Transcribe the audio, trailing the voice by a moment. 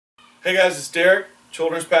Hey guys, it's Derek,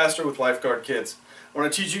 children's pastor with Lifeguard Kids. I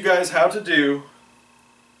want to teach you guys how to do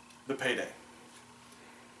the Payday.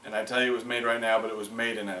 And I tell you it was made right now, but it was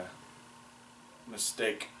made in a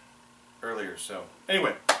mistake earlier. So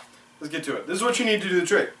anyway, let's get to it. This is what you need to do the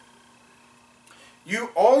trick.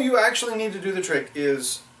 All you actually need to do the trick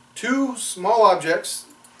is two small objects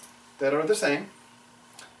that are the same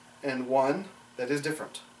and one that is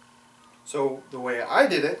different. So the way I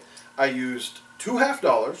did it, I used two $half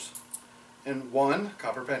and one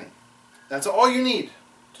copper penny. That's all you need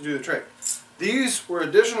to do the trick. These were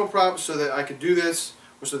additional props so that I could do this,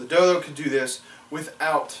 or so the dodo could do this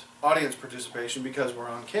without audience participation, because we're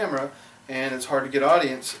on camera and it's hard to get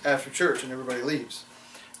audience after church and everybody leaves.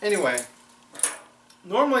 Anyway,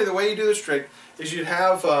 normally the way you do this trick is you'd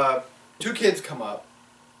have two kids come up,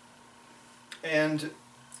 and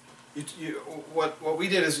what we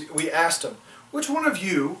did is we asked them, which one of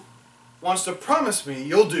you wants to promise me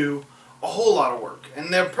you'll do a whole lot of work?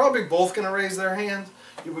 And they're probably both going to raise their hands.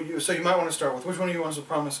 So you might want to start with, which one of you wants to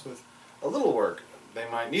promise with a little work? They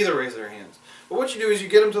might neither raise their hands. But what you do is you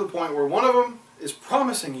get them to the point where one of them is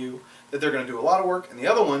promising you that they're going to do a lot of work, and the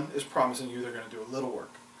other one is promising you they're going to do a little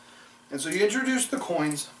work. And so you introduce the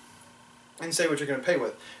coins and say what you're going to pay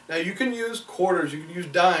with. Now you can use quarters, you can use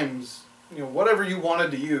dimes, whatever you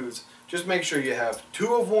wanted to use. Just make sure you have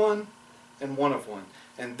two of one and one of one.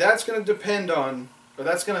 And that's going to depend on, or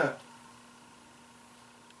that's going to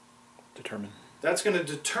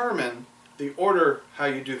determine the order how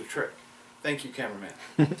you do the trick. Thank you, cameraman.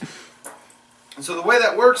 And so the way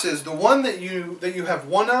that works is the one that you have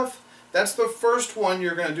one of, that's the first one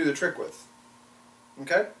you're going to do the trick with.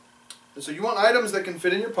 Okay? And so you want items that can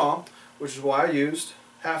fit in your palm, which is why I used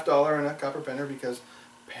 $half and a copper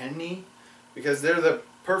penny, because they're the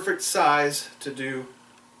perfect size to do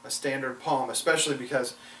a standard palm, especially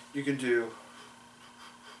because you can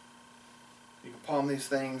palm these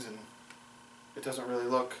things and it doesn't really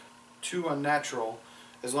look too unnatural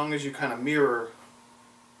as long as you kind of mirror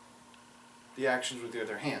the actions with the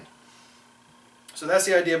other hand. So that's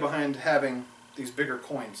the idea behind having these bigger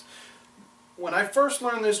coins. When I first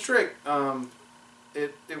learned this trick,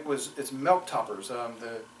 it's milk toppers.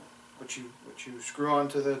 What you screw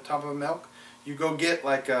onto the top of milk. You go get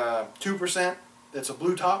like 2% that's a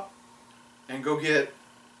blue top, and go get,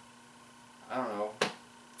 I don't know,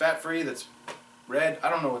 fat-free that's red. I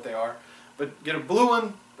don't know what they are, but get a blue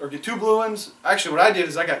one or get two blue ones. Actually, what I did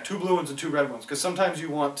is I got two blue ones and two red ones, because sometimes you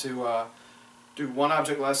want to do one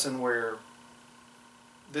object lesson where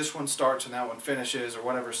this one starts and that one finishes or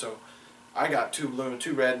whatever. So I got two blue and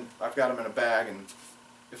two red. I've got them in a bag, and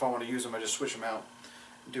if I want to use them, I just switch them out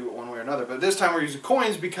and do it one way or another. But this time we're using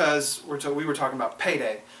coins because we were talking about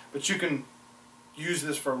Payday, but you can use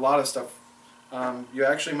this for a lot of stuff. You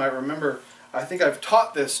actually might remember, I think I've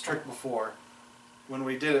taught this trick before when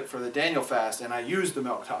we did it for the Daniel fast, and I used the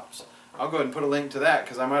milk tops. I'll go ahead and put a link to that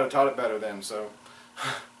because I might have taught it better then. So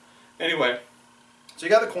anyway, so you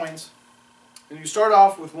got the coins, and you start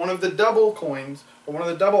off with one of the double coins or one of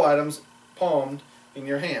the double items palmed in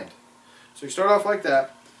your hand. So you start off like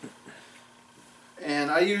that,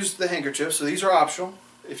 and I used the handkerchief. So these are optional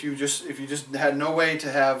if you just had no way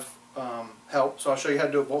to have help. So I'll show you how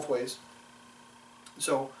to do it both ways.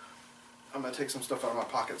 So I'm going to take some stuff out of my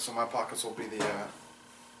pockets. So my pockets will be the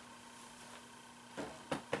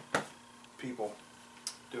people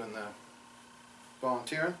doing the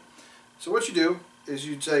volunteering. So what you do is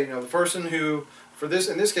you'd say, the person who, in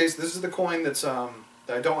this case, this is the coin that's that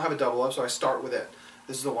I don't have a double of, so I start with it.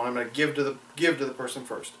 This is the one I'm going to give to the person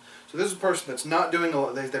first. So this is a person that's not doing a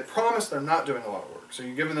lot. They promise they're not doing a lot of work. So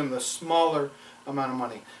you're giving them the smaller amount of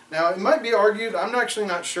money. Now it might be argued, I'm actually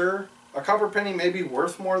not sure, a copper penny may be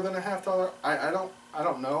worth more than a $half. I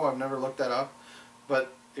don't know, I've never looked that up.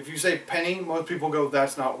 But if you say penny, most people go,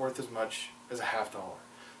 that's not worth as much as a $half.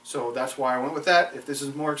 So that's why I went with that. If this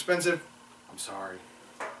is more expensive, I'm sorry.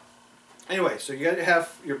 Anyway, so you've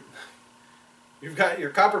got your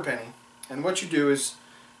copper penny, and what you do is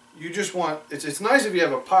you just want, it's nice if you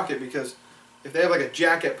have a pocket, because if they have like a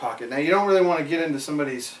jacket pocket, now you don't really want to get into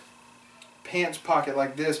somebody's pants pocket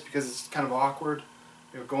like this because it's kind of awkward,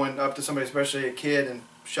 going up to somebody, especially a kid, and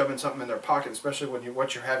shoving something in their pocket, especially when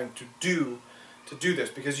what you're having to do this,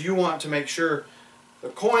 because you want to make sure the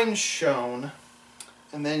coin's shown,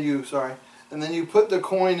 and then you put the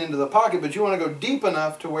coin into the pocket, but you want to go deep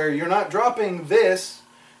enough to where you're not dropping this,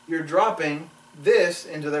 you're dropping this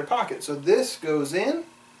into their pocket. So this goes in,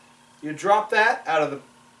 you drop that out of the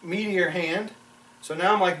meat of your hand, so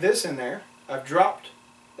now I'm like this in there. I've dropped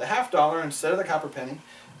the $half instead of the copper penny,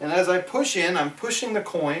 and as I push in, I'm pushing the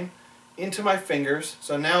coin into my fingers,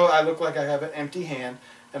 so now I look like I have an empty hand,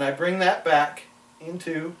 and I bring that back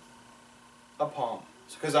into a palm,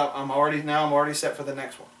 because I'm already set for the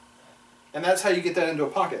next one. And that's how you get that into a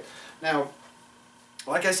pocket. Now,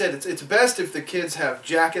 like I said, it's best if the kids have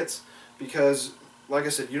jackets, because, like I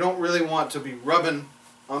said, you don't really want to be rubbing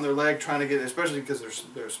on their leg trying to get, especially because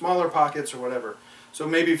they're smaller pockets or whatever. So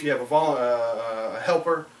maybe if you have a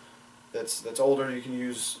helper that's older, you can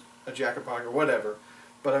use a jacket pocket or whatever.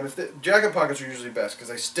 But if the jacket pockets are usually best because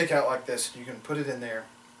they stick out like this. You can put it in there,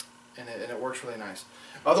 and it works really nice.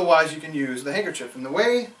 Otherwise, you can use the handkerchief. And the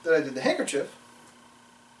way that I did the handkerchief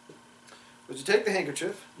was you take the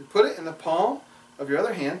handkerchief, you put it in the palm of your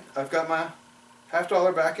other hand. I've got my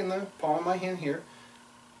 $50 back in the palm of my hand here,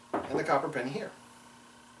 and the copper penny here.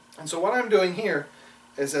 And so what I'm doing here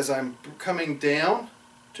is, as I'm coming down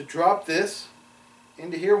to drop this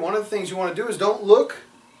into here, one of the things you want to do is don't look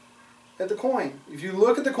at the coin. If you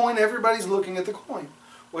look at the coin, everybody's looking at the coin.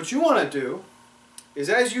 What you want to do is,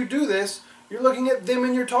 as you do this, you're looking at them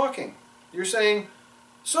and you're talking. You're saying,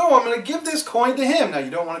 so I'm going to give this coin to him. Now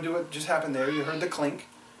you don't want to do what just happened there. You heard the clink.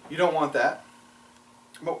 You don't want that.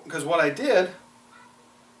 But because what I did,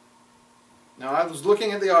 now I was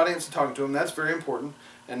looking at the audience and talking to them. That's very important.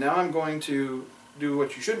 And now I'm going to do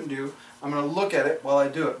what you shouldn't do. I'm going to look at it while I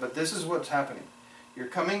do it. But this is what's happening. You're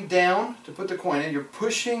coming down to put the coin in. You're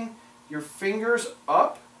pushing your fingers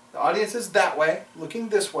up. The audience is that way, looking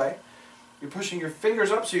this way. You're pushing your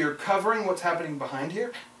fingers up, so you're covering what's happening behind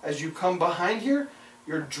here. As you come behind here,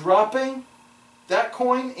 you're dropping that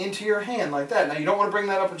coin into your hand like that. Now you don't want to bring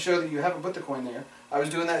that up and show that you haven't put the coin there. I was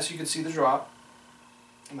doing that so you could see the drop.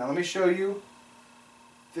 Now let me show you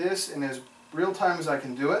this in as real time as I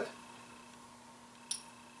can do it.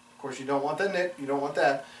 Of course, you don't want that nip. You don't want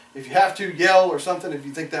that. If you have to, yell or something if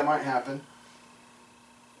you think that might happen.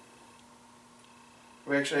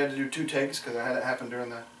 We actually had to do 2 takes because I had it happen during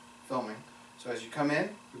the filming. So as you come in,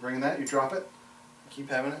 you bring that, you drop it, keep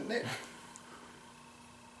having it nip.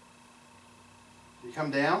 You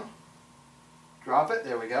come down, drop it,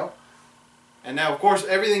 there we go. And now, of course,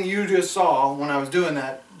 everything you just saw when I was doing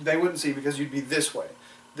that, they wouldn't see because you'd be this way.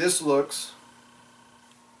 This looks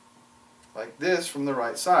like this from the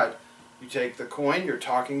right side. You take the coin, you're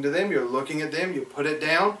talking to them, you're looking at them, you put it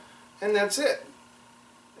down, and that's it.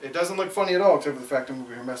 It doesn't look funny at all, except for the fact I'm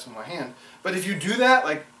over here messing with my hand. But if you do that,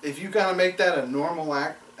 like if you kind of make that a normal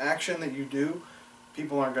action that you do,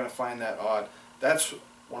 people aren't going to find that odd. That's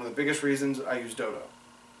one of the biggest reasons I use Dodo.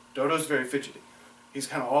 Dodo's very fidgety. He's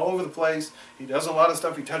kind of all over the place. He does a lot of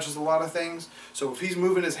stuff. He touches a lot of things. So if he's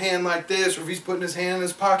moving his hand like this, or if he's putting his hand in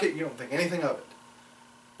his pocket, you don't think anything of it.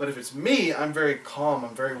 But if it's me, I'm very calm.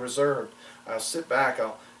 I'm very reserved. I'll sit back.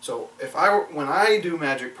 So when I do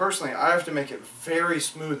magic personally, I have to make it very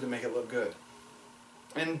smooth to make it look good.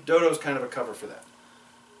 And Dodo's kind of a cover for that.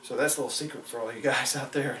 So that's a little secret for all you guys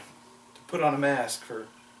out there, to put on a mask for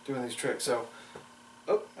doing these tricks. So,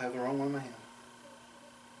 oh, I have the wrong one in my hand.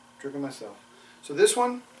 Tricking myself. So this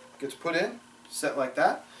one gets put in, set like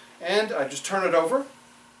that, and I just turn it over.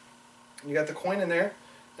 You got the coin in there,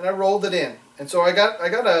 and I rolled it in. And so I got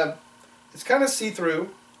it's kind of see-through,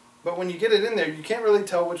 but when you get it in there, you can't really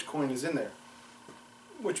tell which coin is in there,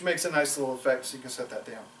 which makes a nice little effect, so you can set that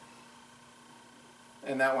down.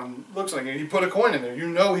 And that one looks like it. He put a coin in there. You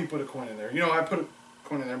know he put a coin in there. You know I put a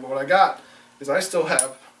coin in there, but what I got is I still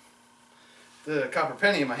have the copper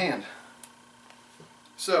penny in my hand.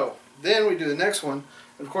 So then we do the next one.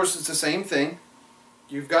 And of course, it's the same thing.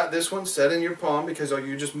 You've got this one set in your palm because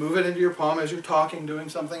you just move it into your palm as you're talking, doing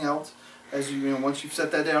something else. As you know, once you've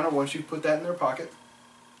set that down or once you've put that in their pocket.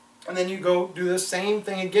 And then you go do the same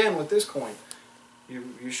thing again with this coin.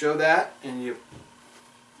 You show that and you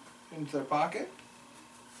into their pocket.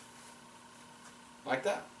 Like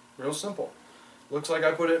that. Real simple. Looks like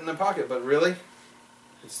I put it in the pocket, but really,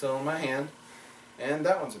 it's still in my hand. And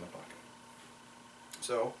that one's in the pocket.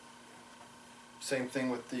 So, same thing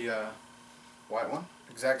with the white one.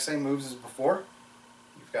 Exact same moves as before.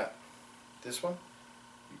 You've got this one.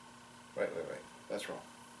 Wait. That's wrong.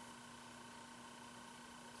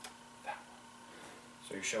 That one.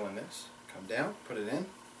 So you're showing this. Come down, put it in,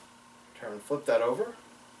 turn, flip that over,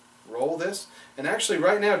 roll this. And actually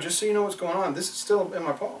right now, just so you know what's going on, this is still in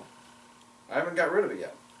my palm. I haven't got rid of it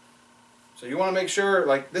yet. So you want to make sure,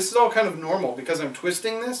 like, this is all kind of normal because I'm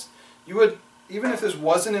twisting this. You would, even if this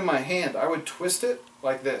wasn't in my hand, I would twist it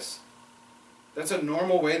like this. That's a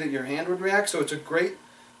normal way that your hand would react, so it's a great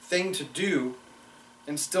thing to do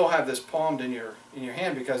and still have this palmed in your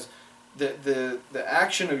hand because the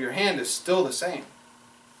action of your hand is still the same.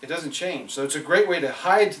 It doesn't change. So it's a great way to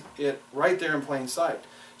hide it right there in plain sight.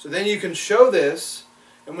 So then you can show this,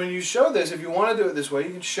 and when you show this, if you want to do it this way,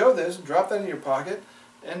 you can show this, drop that in your pocket,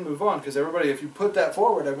 and move on, because everybody, if you put that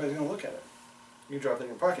forward, everybody's going to look at it. You drop it in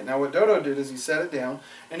your pocket. Now what Dodo did is he set it down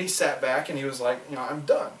and he sat back and he was like, you know, I'm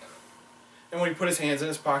done. And when he put his hands in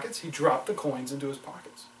his pockets, he dropped the coins into his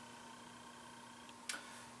pockets.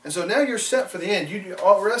 And so now you're set for the end.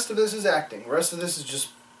 All the rest of this is acting. The rest of this is just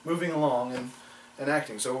moving along and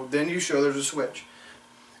acting. So then you show there's a switch.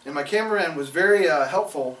 And my cameraman was very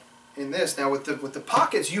helpful in this. Now with the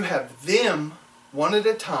pockets, you have them one at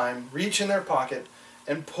a time reach in their pocket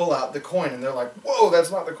and pull out the coin, and they're like, whoa, that's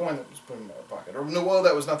not the coin that was put in my pocket, or no, whoa,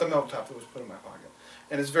 that was not the milk top that was put in my pocket.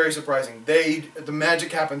 And it's very surprising. The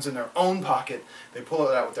magic happens in their own pocket. They pull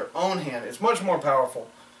it out with their own hand. It's much more powerful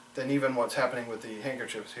than even what's happening with the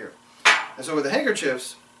handkerchiefs here. And so with the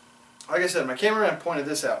handkerchiefs, like I said, my cameraman pointed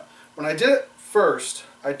this out. When I did it first,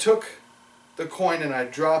 I took the coin and I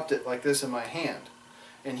dropped it like this in my hand.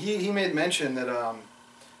 And he made mention that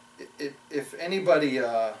if anybody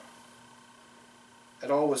at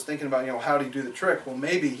all was thinking about, you know, how do you do the trick, well,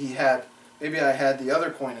 maybe I had the other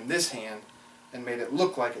coin in this hand and made it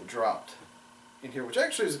look like it dropped in here, which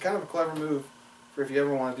actually is kind of a clever move for if you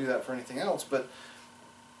ever want to do that for anything else. But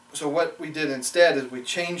so what we did instead is we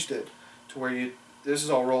changed it to where this is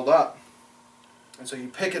all rolled up, and so you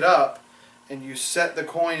pick it up and you set the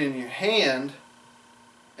coin in your hand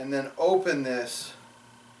and then open this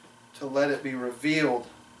to let it be revealed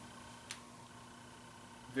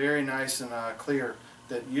very nice and clear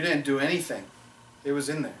that you didn't do anything. It was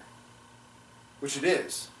in there, which it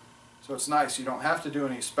is. So it's nice. You don't have to do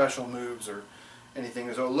any special moves or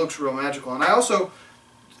anything, so it looks real magical. And I also,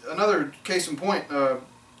 another case in point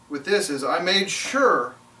with this is I made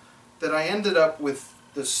sure that I ended up with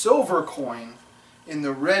the silver coin in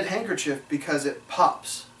the red handkerchief because it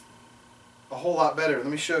pops a whole lot better. Let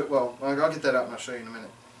me show you, well, I'll get that out and I'll show you in a minute.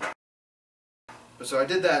 But so I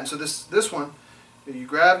did that, and so this one, you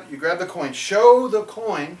grab the coin, show the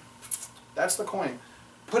coin, that's the coin.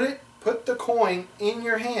 Put the coin in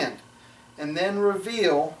your hand and then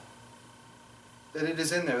reveal that it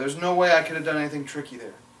is in there. There's no way I could have done anything tricky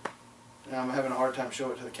there. Now I'm having a hard time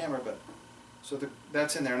showing it to the camera, but so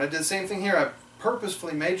that's in there. And I did the same thing here. I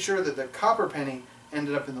purposefully made sure that the copper penny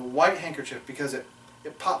ended up in the white handkerchief because it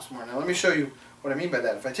pops more. Now let me show you what I mean by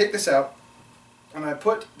that. If I take this out and I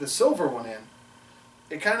put the silver one in,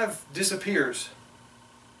 it kind of disappears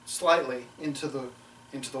slightly into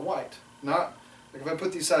the white. Not like if I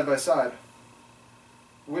put these side by side,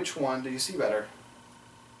 which one do you see better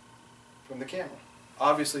from the camera?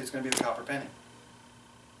 Obviously it's going to be the copper penny.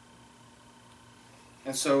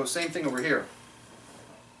 And so same thing over here.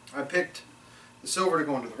 I picked the silver to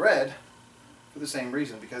go into the red for the same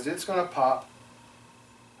reason, because it's going to pop.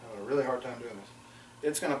 I'm having a really hard time doing this.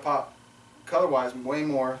 It's going to pop color-wise way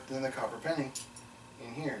more than the copper penny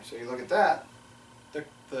in here. So you look at that,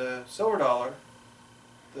 the silver dollar,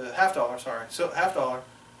 the half dollar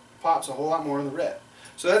pops a whole lot more in the red.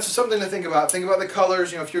 So that's something to think about. Think about the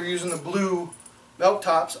colors. You know, if you're using the blue milk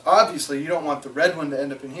tops, obviously you don't want the red one to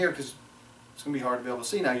end up in here because it's going to be hard to be able to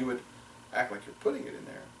see. Now you would act like you're putting it in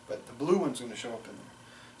there, but the blue one's going to show up in there.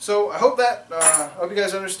 So I hope I hope you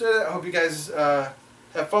guys understood it. I hope you guys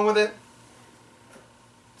have fun with it.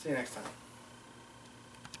 See you next time.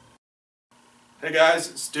 Hey guys,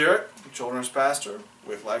 it's Derek, the children's pastor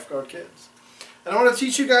with Lifeguard Kids. And I want to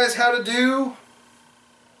teach you guys how to do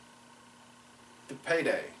the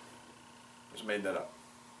Payday. I just made that up.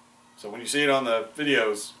 So when you see it on the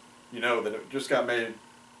videos, you know that it just got made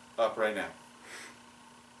up right now.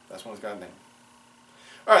 That's when it's got a name.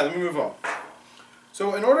 Alright, let me move on.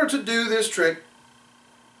 So in order to do this trick,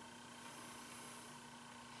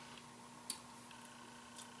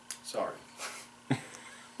 sorry.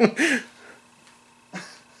 I'm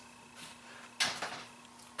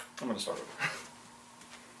going to start over.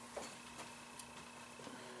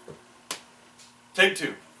 Take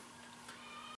two.